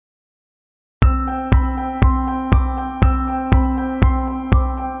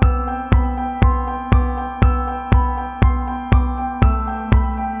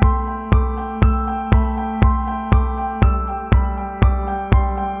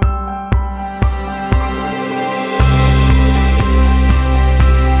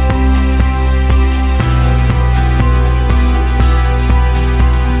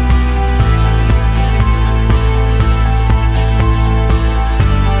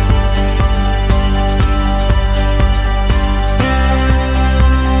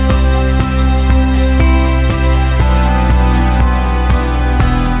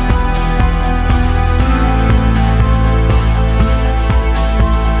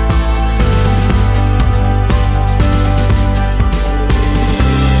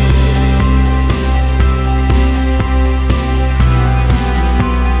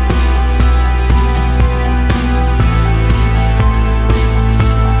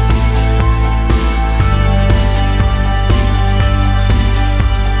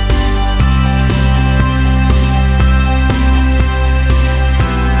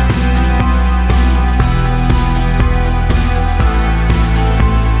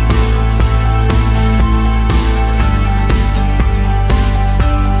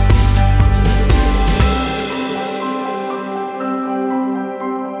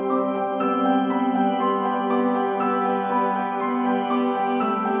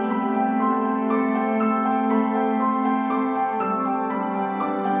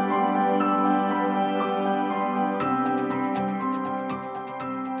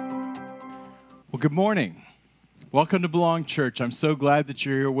Good morning. Welcome to Belong Church. I'm so glad that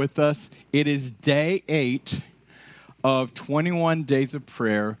you're here with us. It is day 8 of 21 days of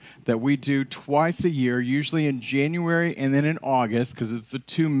prayer that we do twice a year, usually in January and then in August, because it's the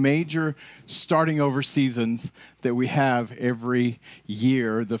two major starting over seasons that we have every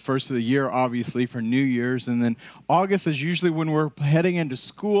year. The first of the year, obviously, for New Year's, and then August is usually when we're heading into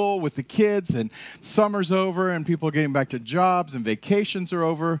school with the kids, and summer's over, and people are getting back to jobs, and vacations are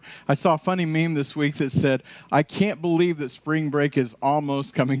over. I saw a funny meme this week that said, "I can't believe that spring break is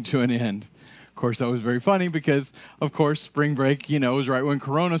almost coming to an end." Of course, that was very funny because, of course, spring break, was right when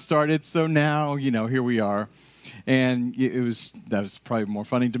Corona started. So now, here we are. And that was probably more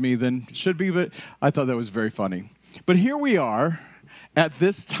funny to me than it should be, but I thought that was very funny. But here we are at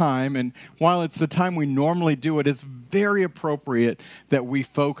this time, and while it's the time we normally do it, it's very appropriate that we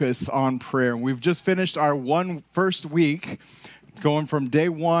focus on prayer. And we've just finished our first week, going from day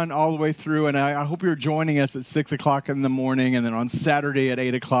 1 all the way through, and I hope you're joining us at 6 o'clock in the morning, and then on Saturday at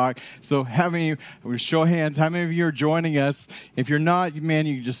 8 o'clock. So we show hands, how many of you are joining us? If you're not, man,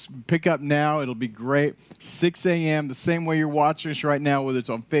 you can just pick up now. It'll be great. 6 a.m., the same way you're watching us right now, whether it's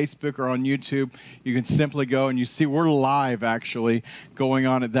on Facebook or on YouTube, you can simply go and you see we're live, actually, going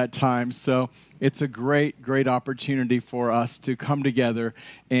on at that time. So it's a great, great opportunity for us to come together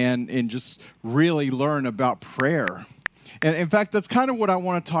and just really learn about prayer. And in fact, that's kind of what I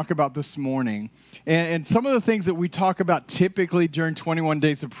want to talk about this morning. And some of the things that we talk about typically during 21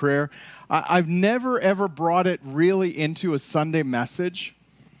 Days of Prayer, I've never, ever brought it really into a Sunday message.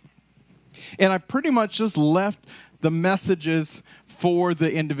 And I pretty much just left the messages for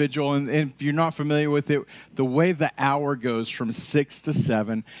the individual. And if you're not familiar with it, the way the hour goes from 6 to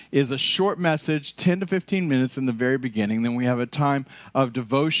 7 is a short message, 10 to 15 minutes in the very beginning. Then we have a time of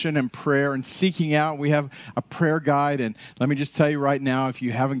devotion and prayer and seeking out. We have a prayer guide. And let me just tell you right now, if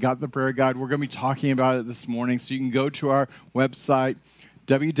you haven't got the prayer guide, we're going to be talking about it this morning. So you can go to our website,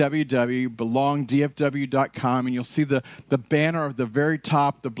 www.belongdfw.com, and you'll see the banner at the very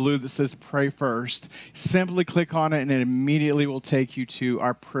top, the blue that says Pray First. Simply click on it, and it immediately will take you to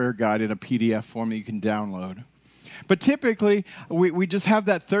our prayer guide in a PDF form that you can download. But typically, we just have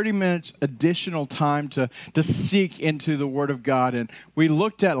that 30 minutes additional time to seek into the Word of God. And we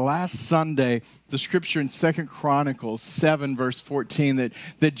looked at last Sunday the scripture in 2 Chronicles 7, verse 14,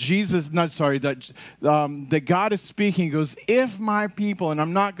 that God is speaking. He goes, "If my people," and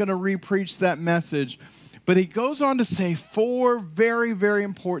I'm not going to re-preach that message, but he goes on to say 4 very, very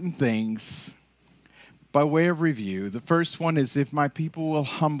important things. By way of review, the first one is, if my people will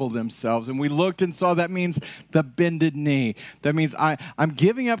humble themselves. And we looked and saw that means the bended knee. That means I'm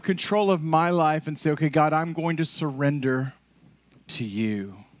giving up control of my life and say, okay, God, I'm going to surrender to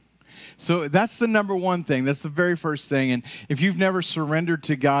you. So that's the number one thing. That's the very first thing. And if you've never surrendered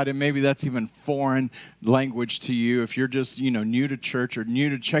to God, and maybe that's even foreign language to you, if you're just, new to church or new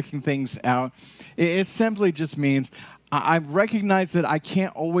to checking things out, it simply just means I recognize that I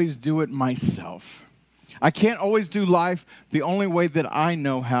can't always do it myself. I can't always do life the only way that I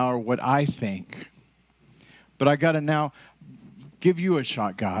know how or what I think. But I got to now give you a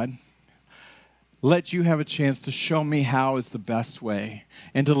shot, God. Let you have a chance to show me how is the best way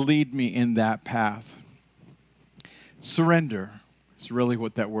and to lead me in that path. Surrender is really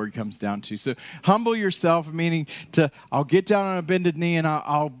what that word comes down to. So humble yourself, meaning I'll get down on a bended knee and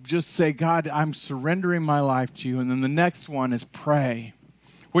I'll just say, God, I'm surrendering my life to you. And then the next one is pray,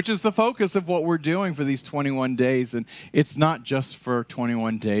 which is the focus of what we're doing for these 21 days. And it's not just for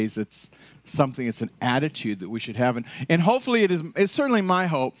 21 days. It's an attitude that we should have. And hopefully it's certainly my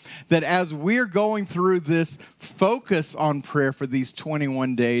hope that as we're going through this focus on prayer for these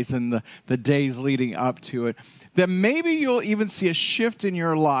 21 days and the days leading up to it, that maybe you'll even see a shift in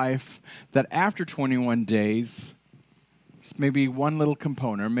your life that after 21 days, maybe one little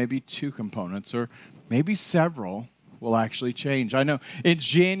component, or maybe 2 components, or maybe several will actually change. I know in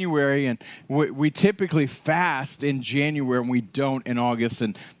January, and we typically fast in January and we don't in August.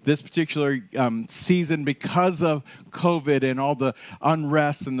 And this particular season, because of COVID and all the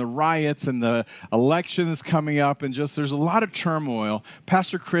unrest and the riots and the elections coming up, and just there's a lot of turmoil,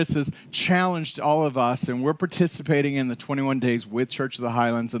 Pastor Chris has challenged all of us, and we're participating in the 21 days with Church of the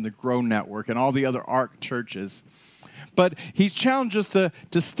Highlands and the Grow Network and all the other ARC churches. But he's challenged us to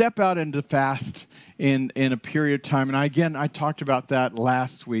step out and to fast in a period of time. And I talked about that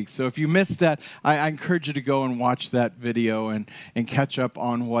last week. So if you missed that, I encourage you to go and watch that video and catch up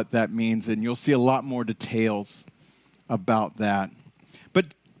on what that means. And you'll see a lot more details about that.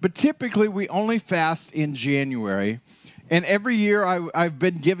 But typically, we only fast in January. And every year I've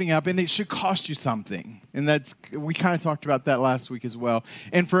been giving up, and it should cost you something. And we kind of talked about that last week as well.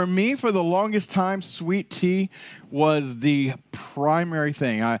 And for me, for the longest time, sweet tea was the primary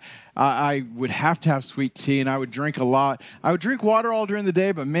thing. I would have to have sweet tea, and I would drink a lot. I would drink water all during the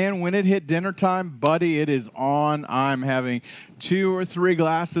day, but man, when it hit dinner time, buddy, it is on. I'm having 2 or 3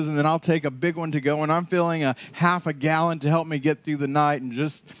 glasses, and then I'll take a big one to go, and I'm filling a half a gallon to help me get through the night and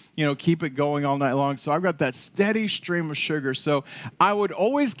just, keep it going all night long. So I've got that steady stream of sugar. So I would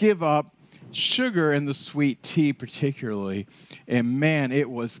always give up sugar in the sweet tea particularly. And man,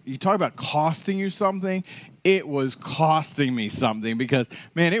 you talk about costing you something, it was costing me something because,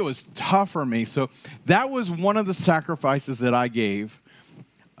 man, it was tough for me. So that was one of the sacrifices that I gave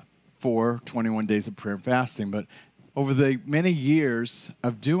for 21 days of prayer and fasting. But over the many years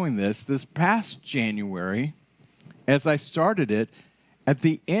of doing this past January, as I started it, at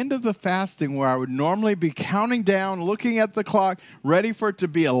the end of the fasting, where I would normally be counting down, looking at the clock, ready for it to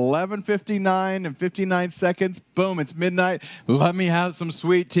be 11:59 and 59 seconds, boom, it's midnight, let me have some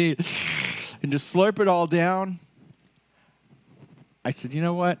sweet tea, and just slurp it all down, I said, you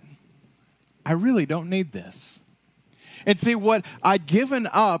know what? I really don't need this. And see, what I'd given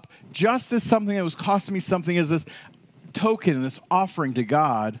up just as something that was costing me something as this token, this offering to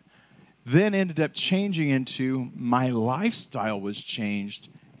God, then ended up changing into my lifestyle was changed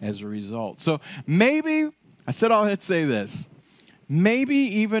as a result. So maybe, I said I'd say this, maybe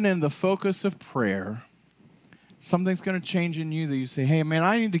even in the focus of prayer, something's going to change in you that you say, hey, man,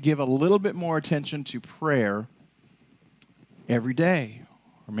 I need to give a little bit more attention to prayer every day,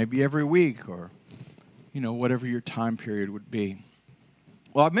 or maybe every week, or, whatever your time period would be.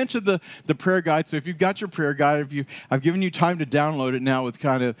 Well, I mentioned the prayer guide, so if you've got your prayer guide, I've given you time to download it now with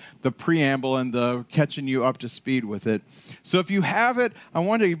kind of the preamble and the catching you up to speed with it. So if you have it, I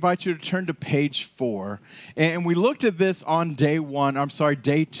want to invite you to turn to page 4. And we looked at this on day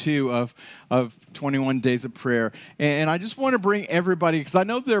 2 of 21 Days of Prayer. And I just want to bring everybody, because I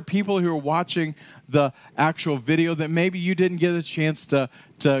know there are people who are watching the actual video that maybe you didn't get a chance to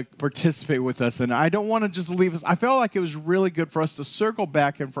participate with us. And I don't want to just leave us. I felt like it was really good for us to circle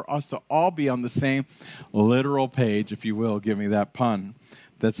back and for us to all be on the same literal page, if you will. Give me that pun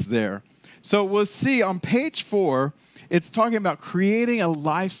that's there. So we'll see on page 4, it's talking about creating a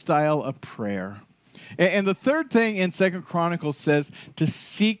lifestyle of prayer. And the third thing in 2 Chronicles says to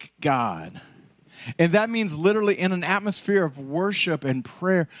seek God. And that means literally in an atmosphere of worship and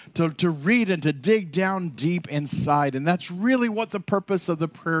prayer to read and to dig down deep inside. And that's really what the purpose of the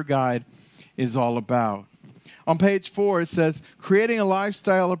prayer guide is all about. On page 4, it says creating a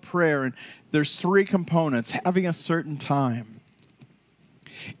lifestyle of prayer. And there's 3 components. Having a certain time.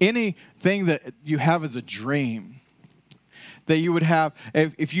 Anything that you have as a dream that you would have,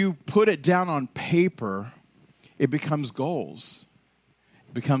 if you put it down on paper, it becomes goals.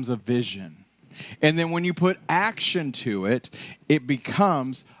 It becomes a vision. And then when you put action to it, it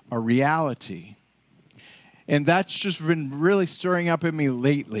becomes a reality. And that's just been really stirring up in me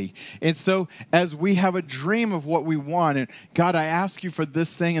lately. And so as we have a dream of what we want, and God, I ask you for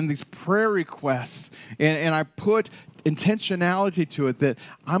this thing and these prayer requests, and I put intentionality to it that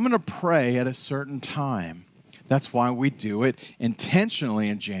I'm going to pray at a certain time. That's why we do it intentionally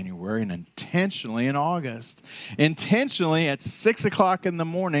in January and intentionally in August. Intentionally at 6 o'clock in the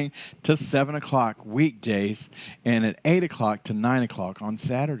morning to 7 o'clock weekdays, and at 8 o'clock to 9 o'clock on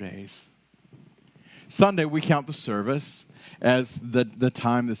Saturdays. Sunday, we count the service as the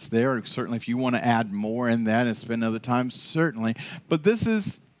time that's there. Certainly, if you want to add more in that and spend other time, certainly. But this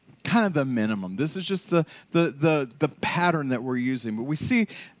is kind of the minimum. This is just the pattern that we're using. But we see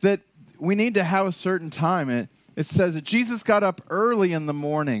that we need to have a certain time. It says that Jesus got up early in the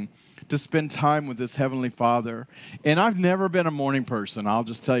morning to spend time with his Heavenly Father. And I've never been a morning person. I'll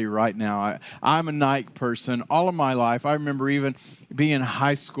just tell you right now. I'm a night person all of my life. I remember even being in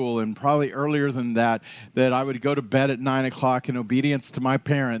high school and probably earlier than that I would go to bed at 9 o'clock in obedience to my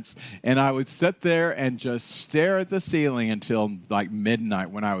parents. And I would sit there and just stare at the ceiling until like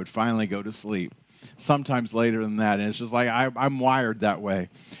midnight when I would finally go to sleep. Sometimes later than that. And it's just like I'm wired that way.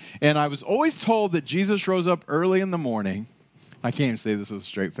 And I was always told that Jesus rose up early in the morning. I can't even say this with a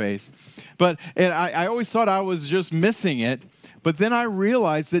straight face. And I always thought I was just missing it. But then I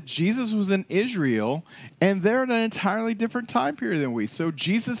realized that Jesus was in Israel, and they're at an entirely different time period than we. So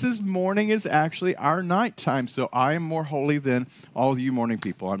Jesus' morning is actually our nighttime. So I am more holy than all of you morning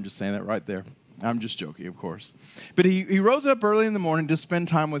people. I'm just saying that right there. I'm just joking, of course. But he rose up early in the morning to spend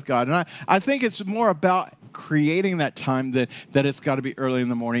time with God. And I think it's more about creating that time that it's got to be early in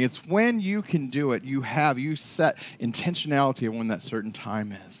the morning. It's when you can do it. You set intentionality of when that certain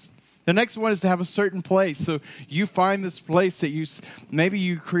time is. The next one is to have a certain place. So you find this place that maybe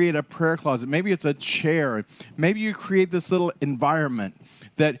you create a prayer closet. Maybe it's a chair. Maybe you create this little environment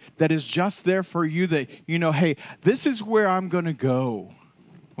that is just there for you, that you know, hey, this is where I'm going to go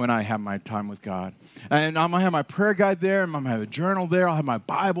when I have my time with God. And I'm going to have my prayer guide there. I'm going to have a journal there. I'll have my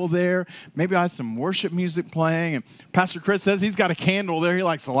Bible there. Maybe I have some worship music playing. And Pastor Chris says he's got a candle there. He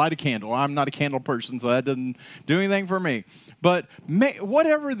likes to light a candle. I'm not a candle person, so that doesn't do anything for me. But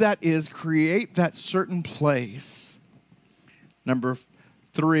whatever that is, create that certain place. Number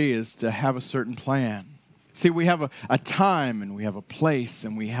 3 is to have a certain plan. See, we have a time, and we have a place,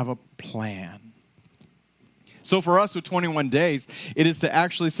 and we have a plan. So for us with 21 days, it is to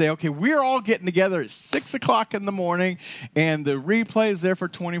actually say, okay, we're all getting together at 6 o'clock in the morning, and the replay is there for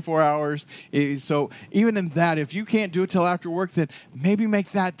 24 hours. So even in that, if you can't do it till after work, then maybe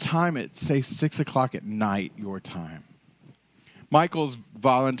make that time at, say, 6 o'clock at night your time. Michael's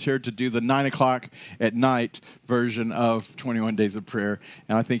volunteered to do the 9 o'clock at night version of 21 Days of Prayer,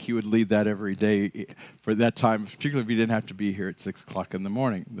 and I think he would lead that every day for that time, particularly if he didn't have to be here at 6 o'clock in the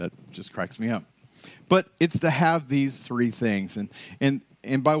morning. That just cracks me up. But it's to have these 3 things,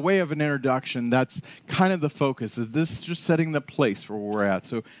 and by way of an introduction, that's kind of the focus. This is just setting the place for where we're at.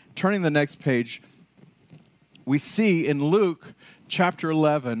 So turning the next page, we see in Luke chapter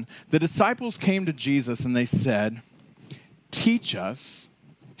 11, the disciples came to Jesus and they said, teach us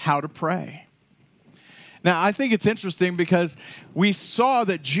how to pray. Now, I think it's interesting because we saw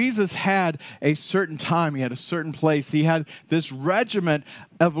that Jesus had a certain time. He had a certain place. He had this regiment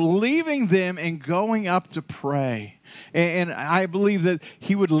of leaving them and going up to pray. And I believe that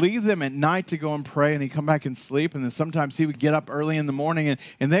he would leave them at night to go and pray, and he'd come back and sleep. And then sometimes he would get up early in the morning,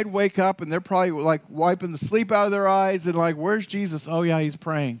 and they'd wake up, and they're probably like wiping the sleep out of their eyes and like, where's Jesus? Oh, yeah, he's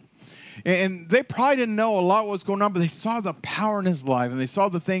praying. And they probably didn't know a lot what was going on, but they saw the power in his life, and they saw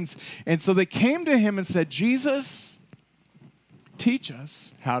the things. And so they came to him and said, Jesus, teach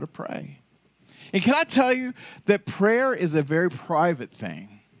us how to pray. And can I tell you that prayer is a very private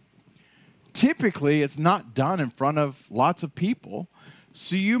thing? Typically, it's not done in front of lots of people,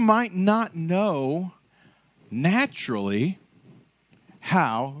 so you might not know naturally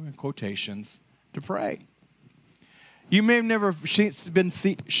how, in quotations, to pray. You may have never been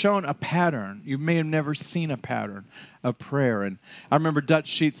shown a pattern. You may have never seen a pattern of prayer. And I remember Dutch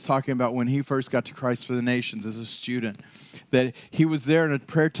Sheets talking about when he first got to Christ for the Nations as a student, that he was there in a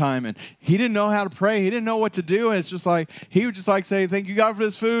prayer time, and he didn't know how to pray. He didn't know what to do. And it's just like, he would just like say, thank you, God, for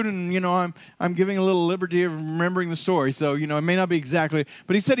this food. And, you know, I'm giving a little liberty of remembering the story. So, you know, it may not be exactly.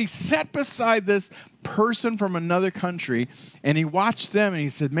 But he said he sat beside this person from another country, and he watched them, and he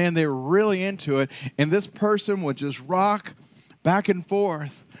said, man, they were really into it. And this person would just rock back and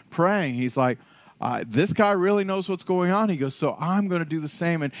forth praying. He's like, this guy really knows what's going on. He goes, so I'm going to do the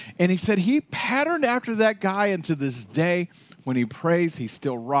same. And he said he patterned after that guy, and to this day, when he prays, he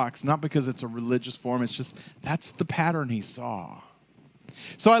still rocks. Not because it's a religious form. It's just that's the pattern he saw.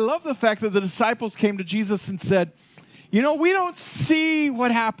 So I love the fact that the disciples came to Jesus and said, you know, we don't see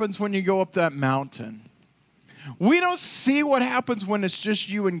what happens when you go up that mountain. We don't see what happens when it's just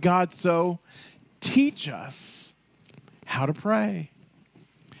you and God. So teach us how to pray.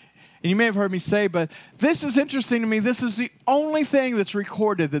 And you may have heard me say, but this is interesting to me. This is the only thing that's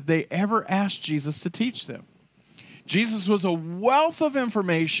recorded that they ever asked Jesus to teach them. Jesus was a wealth of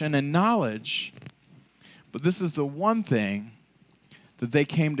information and knowledge, but this is the one thing that they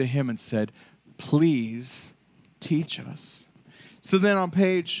came to him and said, please teach us. So then on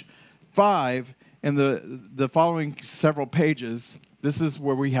page 5, in the following several pages, this is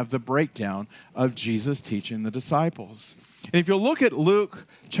where we have the breakdown of Jesus teaching the disciples. And if you'll look at Luke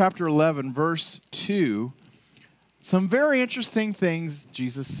chapter 11, verse 2, some very interesting things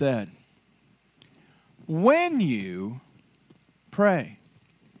Jesus said. When you pray.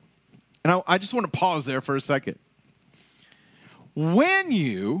 And I just want to pause there for a second. When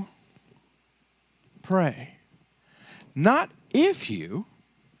you pray. Not if you.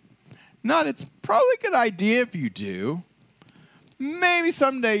 Not it's probably a good idea if you do. Maybe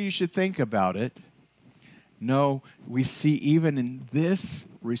someday you should think about it. No, we see even in this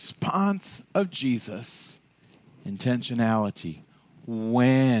response of Jesus, intentionality.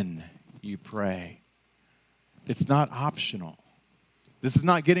 When you pray. It's not optional. This is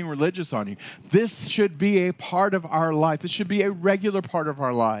not getting religious on you. This should be a part of our life. This should be a regular part of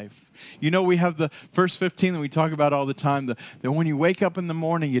our life. You know, we have the first 15 that we talk about all the time, that when you wake up in the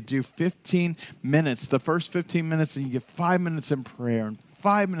morning, you do 15 minutes, the first 15 minutes, and you get 5 minutes in prayer and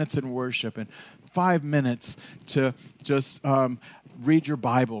 5 minutes in worship and 5 minutes to just read your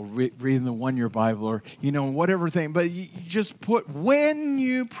Bible, reading the 1 Year Bible, or, whatever thing. But you just put, when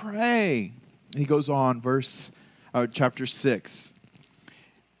you pray. He goes on, chapter 6.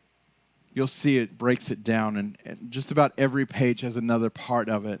 You'll see it breaks it down, and just about every page has another part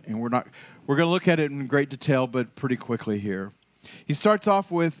of it. And we're going to look at it in great detail, but pretty quickly here. He starts off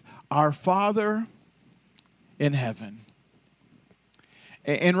with, our Father in heaven.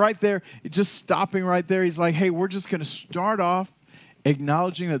 And right there, just stopping right there, he's like, hey, we're just going to start off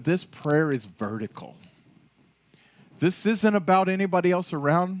acknowledging that this prayer is vertical. This isn't about anybody else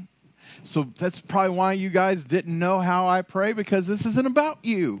around. So that's probably why you guys didn't know how I pray, because this isn't about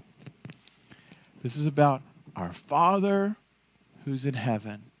you. This is about our Father who's in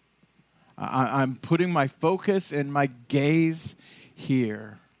heaven. I'm putting my focus and my gaze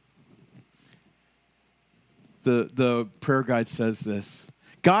here. The prayer guide says this: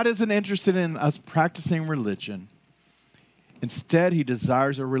 God isn't interested in us practicing religion. Instead, he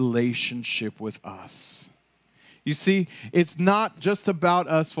desires a relationship with us. You see, it's not just about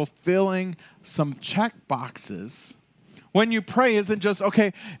us fulfilling some check boxes. When you pray, isn't just,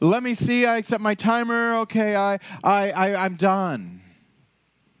 okay, let me see, I accept my timer, okay, I'm done.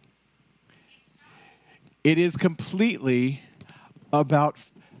 It is completely about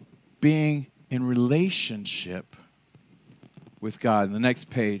being in relationship with God. The next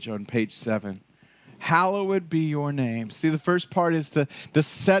page, on page 7. Hallowed be your name. See, the first part is to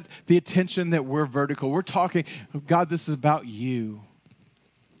set the attention that we're vertical. We're talking, God, this is about you.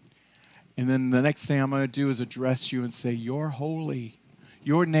 And then the next thing I'm going to do is address you and say, you're holy.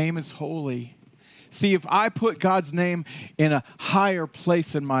 Your name is holy. See, if I put God's name in a higher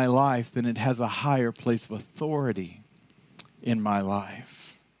place in my life, then it has a higher place of authority in my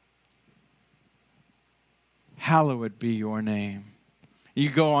life. Hallowed be your name. You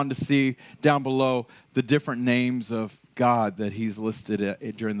go on to see down below the different names of God that he's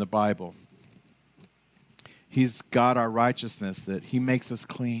listed during the Bible. He's God, our righteousness, that he makes us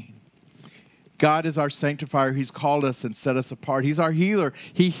clean. God is our sanctifier. He's called us and set us apart. He's our healer.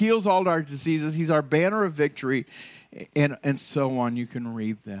 He heals all our diseases. He's our banner of victory, and so on. You can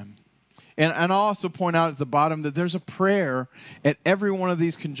read them. And I'll also point out at the bottom that there's a prayer at every one of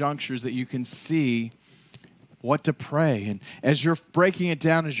these conjunctures that you can see what to pray. And as you're breaking it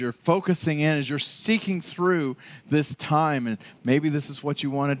down, as you're focusing in, as you're seeking through this time, and maybe this is what you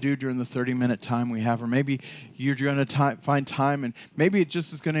want to do during the 30-minute time we have, or maybe you're going to find time, and maybe it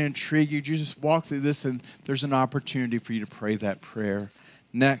just is going to intrigue you. You just walk through this, and there's an opportunity for you to pray that prayer.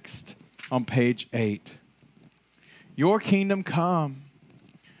 Next, on page 8. Your kingdom come.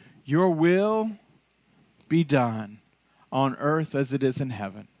 Your will be done on earth as it is in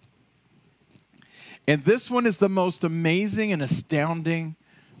heaven. And this one is the most amazing and astounding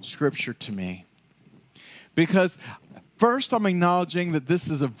scripture to me. Because first I'm acknowledging that this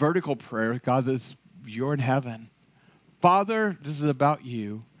is a vertical prayer. God, you're in heaven. Father, this is about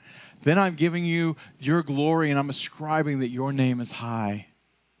you. Then I'm giving you your glory, and I'm ascribing that your name is high.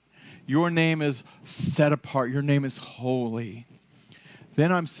 Your name is set apart. Your name is holy.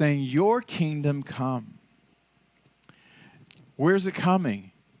 Then I'm saying, your kingdom come. Where's it coming?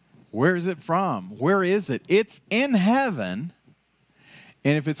 Where is it from? Where is it? It's in heaven.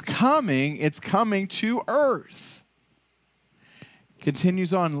 And if it's coming to earth.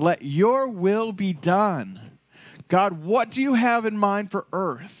 Continues on, let your will be done. God, what do you have in mind for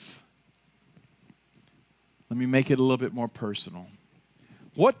earth? Let me make it a little bit more personal.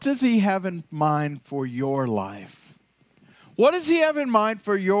 What does he have in mind for your life? What does he have in mind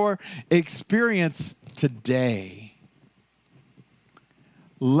for your experience today?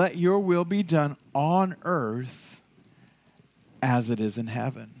 Let your will be done on earth as it is in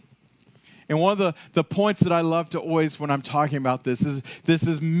heaven. And one of the points that I love to always, when I'm talking about this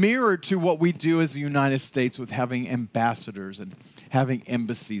is mirrored to what we do as the United States with having ambassadors and having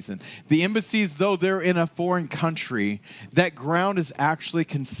embassies. And the embassies, though they're in a foreign country, that ground is actually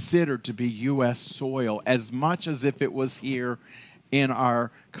considered to be U.S. soil as much as if it was here in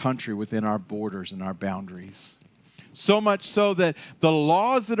our country, within our borders and our boundaries. So much so that the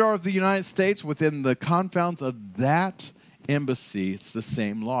laws that are of the United States within the confines of that embassy, it's the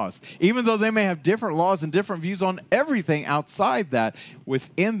same laws. Even though they may have different laws and different views on everything outside that,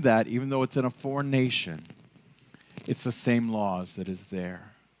 within that, even though it's in a foreign nation, it's the same laws that is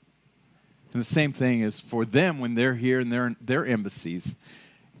there. And the same thing is for them when they're here in their embassies.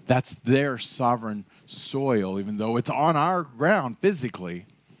 That's their sovereign soil, even though it's on our ground physically.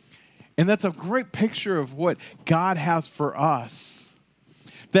 And that's a great picture of what God has for us.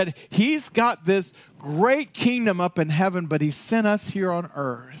 That he's got this great kingdom up in heaven, but he sent us here on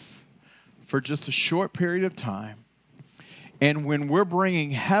earth for just a short period of time. And when we're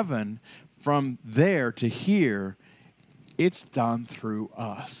bringing heaven from there to here, it's done through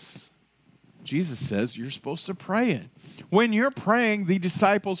us. Jesus says you're supposed to pray it. When you're praying the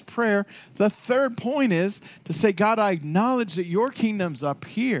disciples' prayer, the third point is to say, God, I acknowledge that your kingdom's up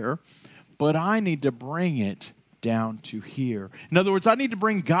here, but I need to bring it down to here. In other words, I need to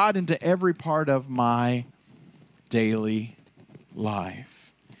bring God into every part of my daily life.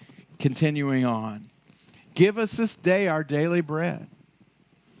 Continuing on. Give us this day our daily bread.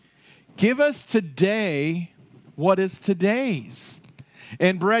 Give us today what is today's.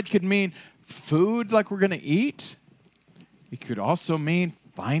 And bread could mean food like we're going to eat. It could also mean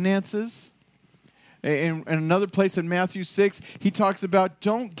finances. In another place in Matthew 6, he talks about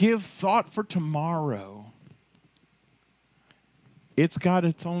don't give thought for tomorrow. It's got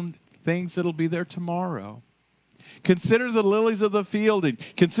its own things that'll be there tomorrow. Consider the lilies of the field and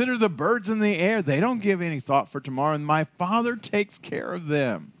consider the birds in the air. They don't give any thought for tomorrow, and my Father takes care of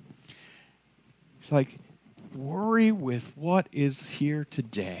them. It's like, worry with what is here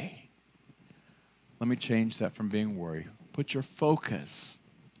today. Let me change that from being worried. Put your focus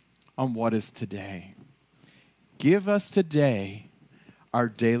on what is today. Give us today our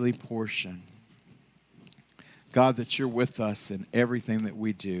daily portion. God, that you're with us in everything that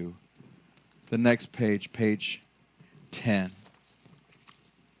we do. The next page, page 10.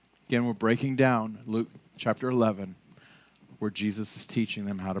 Again, we're breaking down Luke chapter 11, where Jesus is teaching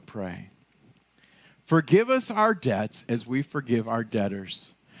them how to pray. Forgive us our debts as we forgive our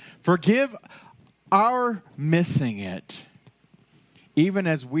debtors. Forgive our missing it, even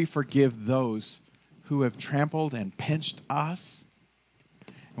as we forgive those who have trampled and pinched us.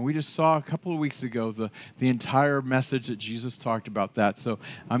 And we just saw a couple of weeks ago the entire message that Jesus talked about that. So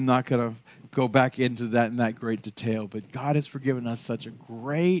I'm not going to go back into that in that great detail. But God has forgiven us such a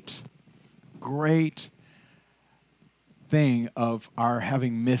great, great thing of our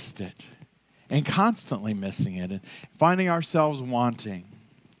having missed it and constantly missing it and finding ourselves wanting.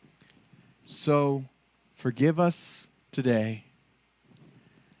 So forgive us today.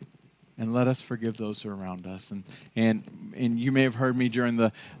 And let us forgive those who are around us. And you may have heard me during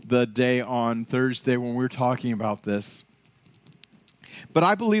the day on Thursday when we were talking about this. But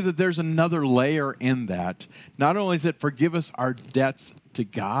I believe that there's another layer in that. Not only is it forgive us our debts to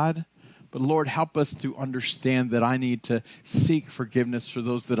God, but Lord, help us to understand that I need to seek forgiveness for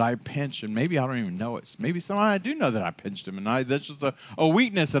those that I pinch. And maybe I don't even know it. Maybe someone I do know that I pinched him. And that's just a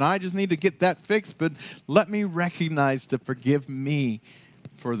weakness. And I just need to get that fixed. But let me recognize to forgive me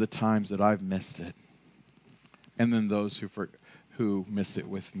for the times that I've missed it. And then those who miss it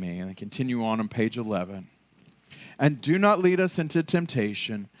with me. And I continue on page 11. And do not lead us into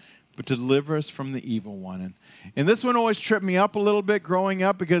temptation, but deliver us from the evil one. And this one always tripped me up a little bit growing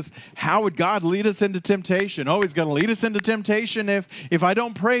up, because how would God lead us into temptation? Oh, he's going to lead us into temptation if I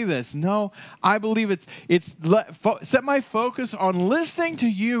don't pray this. No, I believe set my focus on listening to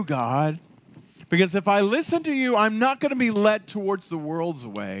you, God. Because if I listen to you, I'm not going to be led towards the world's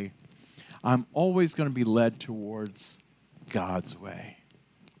way. I'm always going to be led towards God's way.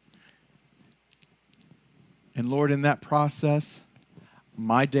 And Lord, in that process,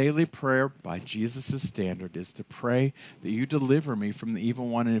 my daily prayer by Jesus' standard is to pray that you deliver me from the evil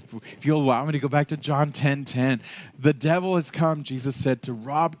one. And if you'll allow me to go back to John 10:10, the devil has come, Jesus said, to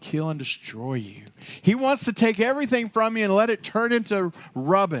rob, kill, and destroy you. He wants to take everything from you and let it turn into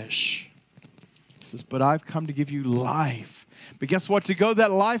rubbish. Says, but I've come to give you life. But guess what? To go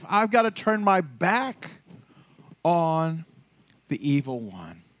that life, I've got to turn my back on the evil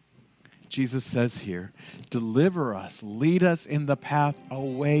one. Jesus says here, deliver us, lead us in the path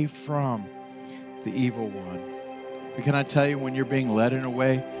away from the evil one. But can I tell you, when you're being led in a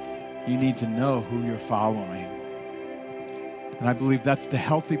way, you need to know who you're following. And I believe that's the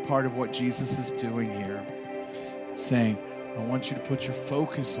healthy part of what Jesus is doing here. Saying, I want you to put your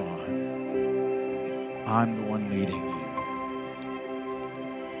focus on I'm the one leading you.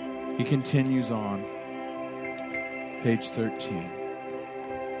 He continues on, page 13.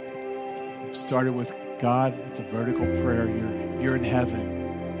 It started with God. It's a vertical prayer. You're in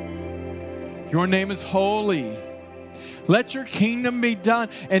heaven. Your name is holy. Let your kingdom be done.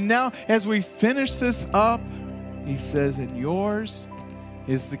 And now, as we finish this up, he says, and yours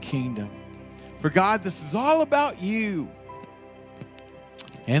is the kingdom. For God, this is all about you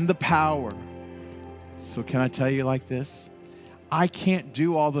and the power. So can I tell you like this? I can't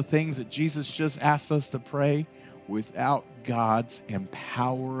do all the things that Jesus just asked us to pray without God's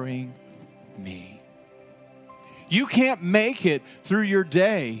empowering me. You can't make it through your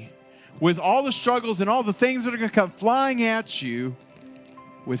day with all the struggles and all the things that are going to come flying at you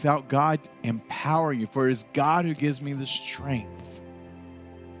without God empowering you. For it is God who gives me the strength.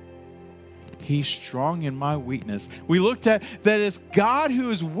 He's strong in my weakness. We looked at that it's God who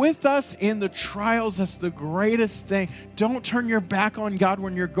is with us in the trials. That's the greatest thing. Don't turn your back on God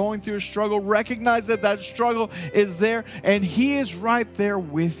when you're going through a struggle. Recognize that that struggle is there, and He is right there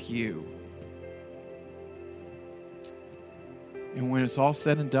with you. And when it's all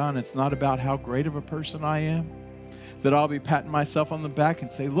said and done, it's not about how great of a person I am, that I'll be patting myself on the back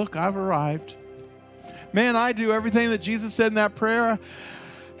and say, look, I've arrived. Man, I do everything that Jesus said in that prayer.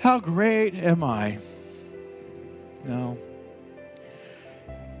 How great am I? No.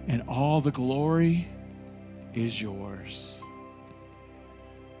 And all the glory is yours.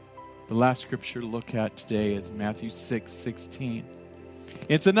 The last scripture to look at today is Matthew 6:16.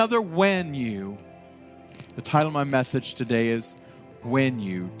 It's another when you. The title of my message today is When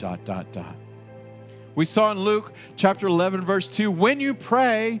You ... We saw in Luke chapter 11, verse 2, when you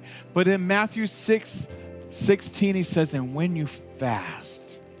pray, but in Matthew 6:16, he says, and when you fast.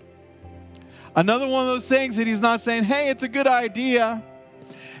 Another one of those things that he's not saying, hey, it's a good idea.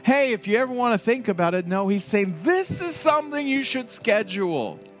 Hey, if you ever want to think about it. No, he's saying, this is something you should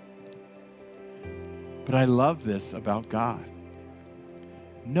schedule. But I love this about God.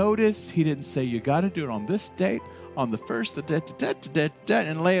 Notice he didn't say, you got to do it on this date, on the first,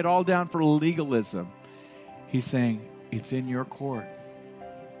 and lay it all down for legalism. He's saying, it's in your court.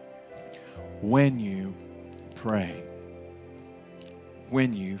 When you pray.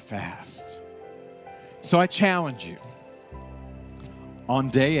 When you fast. So I challenge you. On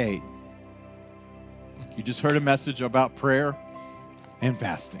day 8, you just heard a message about prayer and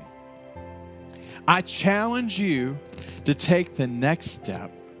fasting. I challenge you to take the next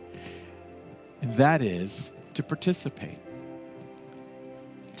step, and that is to participate.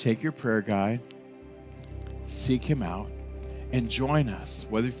 Take your prayer guide, seek Him out, and join us.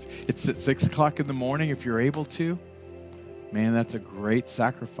 Whether it's at 6 o'clock in the morning, if you're able to, man, that's a great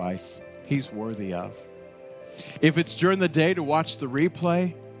sacrifice He's worthy of. If it's during the day to watch the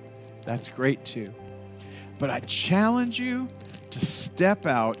replay, that's great too. But I challenge you to step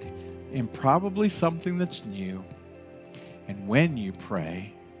out in probably something that's new. And when you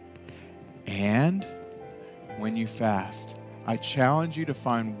pray and when you fast, I challenge you to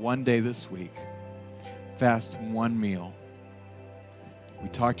find one day this week, fast one meal. We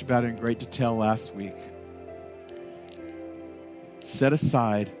talked about it in great detail last week. Set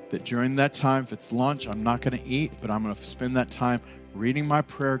aside that during that time, if it's lunch, I'm not going to eat, but I'm going to spend that time reading my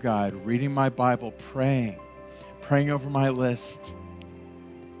prayer guide, reading my Bible, praying over my list,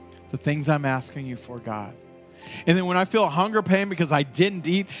 the things I'm asking you for, God. And then when I feel a hunger pain because I didn't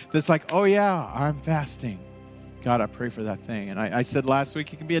eat, that's like, oh yeah, I'm fasting. God, I pray for that thing. And I said last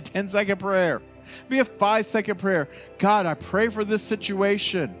week, it can be a 10-second prayer. Be a 5-second prayer. God, I pray for this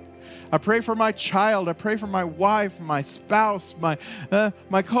situation. I pray for my child. I pray for my wife, my spouse, my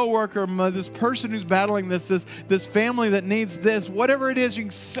coworker, this person who's battling this family that needs this. Whatever it is, you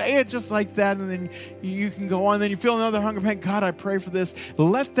can say it just like that, and then you can go on. Then you feel another hunger pain. God, I pray for this.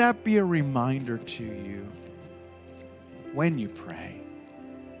 Let that be a reminder to you when you pray,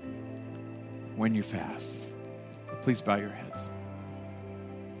 when you fast. Please bow your heads.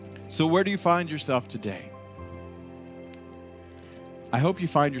 So where do you find yourself today? I hope you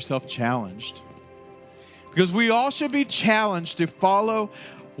find yourself challenged. Because we all should be challenged to follow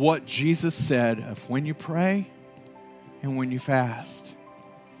what Jesus said of when you pray and when you fast.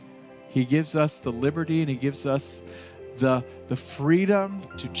 He gives us the liberty and He gives us the freedom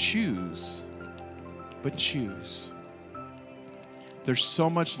to choose. But choose. There's so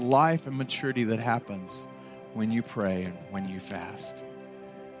much life and maturity that happens when you pray and when you fast.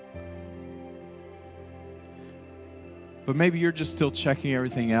 But maybe you're just still checking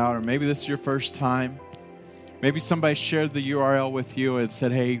everything out, or maybe this is your first time. Maybe somebody shared the URL with you and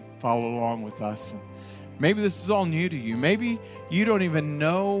said, hey, follow along with us. And maybe this is all new to you. Maybe you don't even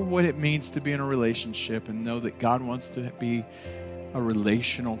know what it means to be in a relationship and know that God wants to be a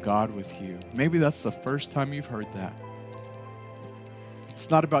relational God with you. Maybe that's the first time you've heard that. It's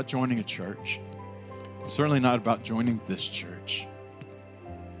not about joining a church. It's certainly not about joining this church.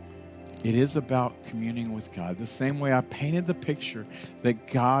 It is about communing with God. The same way I painted the picture that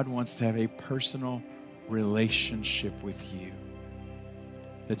God wants to have a personal relationship with you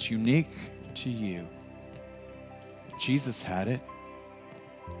that's unique to you. Jesus had it.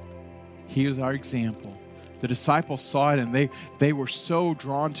 He was our example. The disciples saw it and they were so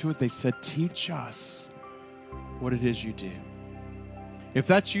drawn to it. They said, teach us what it is you do. If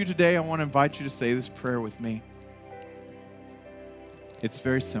that's you today, I want to invite you to say this prayer with me. It's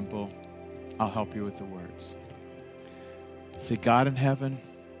very simple. I'll help you with the words. Say, God in heaven,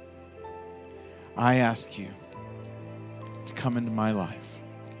 I ask you to come into my life.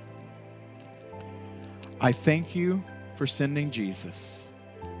 I thank you for sending Jesus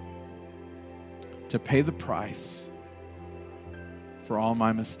to pay the price for all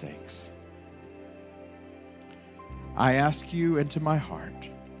my mistakes. I ask you into my heart,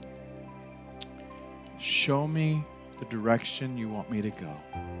 show me the direction you want me to go.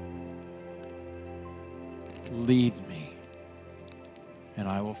 Lead me, and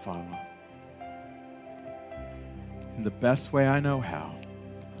I will follow. In the best way I know how,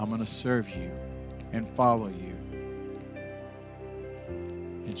 I'm going to serve you and follow you.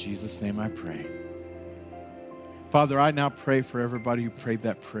 In Jesus' name I pray. Father, I now pray for everybody who prayed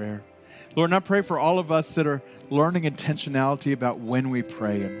that prayer. Lord, and I pray for all of us that are learning intentionality about when we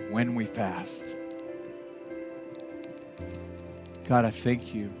pray and when we fast. God, I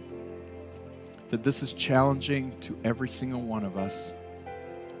thank you that this is challenging to every single one of us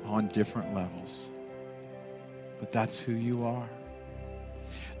on different levels. But that's who you are.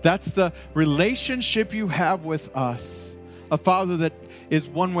 That's the relationship you have with us. A father that is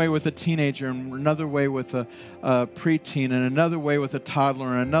one way with a teenager, and another way with a preteen, and another way with a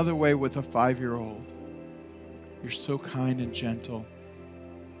toddler, and another way with a 5-year-old. You're so kind and gentle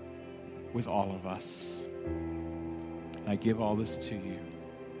with all of us. I give all this to you.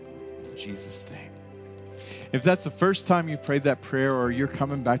 In Jesus' name. If that's the first time you've prayed that prayer or you're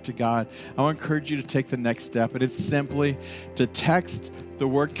coming back to God, I want to encourage you to take the next step. And it's simply to text the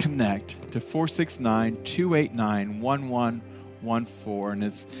word connect to 469-289-1114. And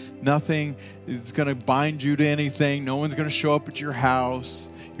it's nothing, it's going to bind you to anything. No one's going to show up at your house.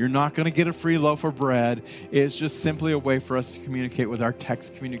 You're not going to get a free loaf of bread. It's just simply a way for us to communicate with our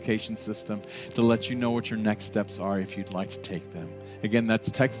text communication system to let you know what your next steps are if you'd like to take them. Again, that's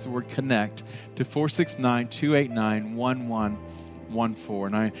text the word connect to 469-289-1114.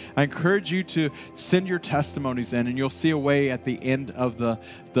 And I encourage you to send your testimonies in, and you'll see a way at the end of the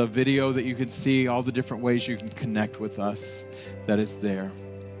video that you can see all the different ways you can connect with us that is there.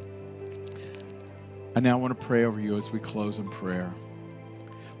 I now want to pray over you as we close in prayer.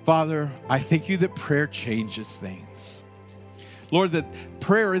 Father, I thank you that prayer changes things. Lord, that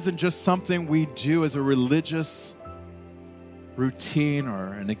prayer isn't just something we do as a religious routine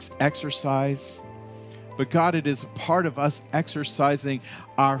or an exercise, but God, it is a part of us exercising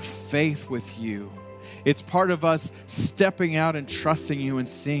our faith with you. It's part of us stepping out and trusting you and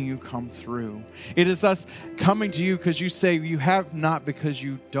seeing you come through. It is us coming to you because you say you have not because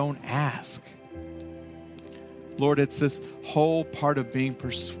you don't ask. Lord, it's this whole part of being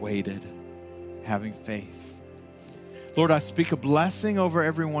persuaded, having faith. Lord, I speak a blessing over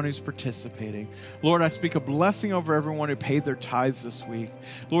everyone who's participating. Lord, I speak a blessing over everyone who paid their tithes this week.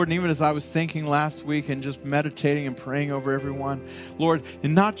 Lord, and even as I was thinking last week and just meditating and praying over everyone, Lord,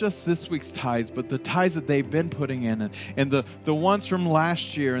 and not just this week's tithes, but the tithes that they've been putting in, and the ones from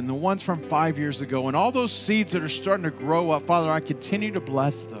last year and the ones from 5 years ago, and all those seeds that are starting to grow up, Father, I continue to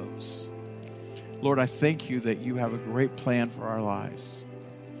bless those. Lord, I thank you that you have a great plan for our lives.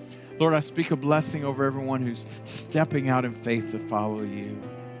 Lord, I speak a blessing over everyone who's stepping out in faith to follow you.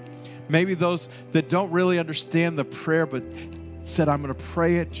 Maybe those that don't really understand the prayer, but said, I'm going to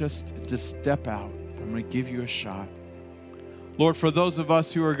pray it just to step out. I'm going to give you a shot. Lord, for those of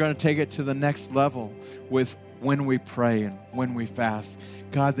us who are going to take it to the next level with when we pray and when we fast,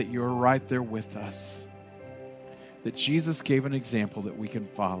 God, that you're right there with us. That Jesus gave an example that we can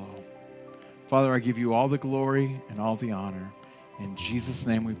follow. Father, I give you all the glory and all the honor. In Jesus'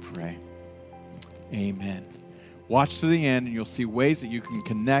 name we pray. Amen. Watch to the end and you'll see ways that you can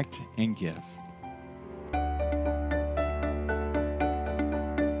connect and give.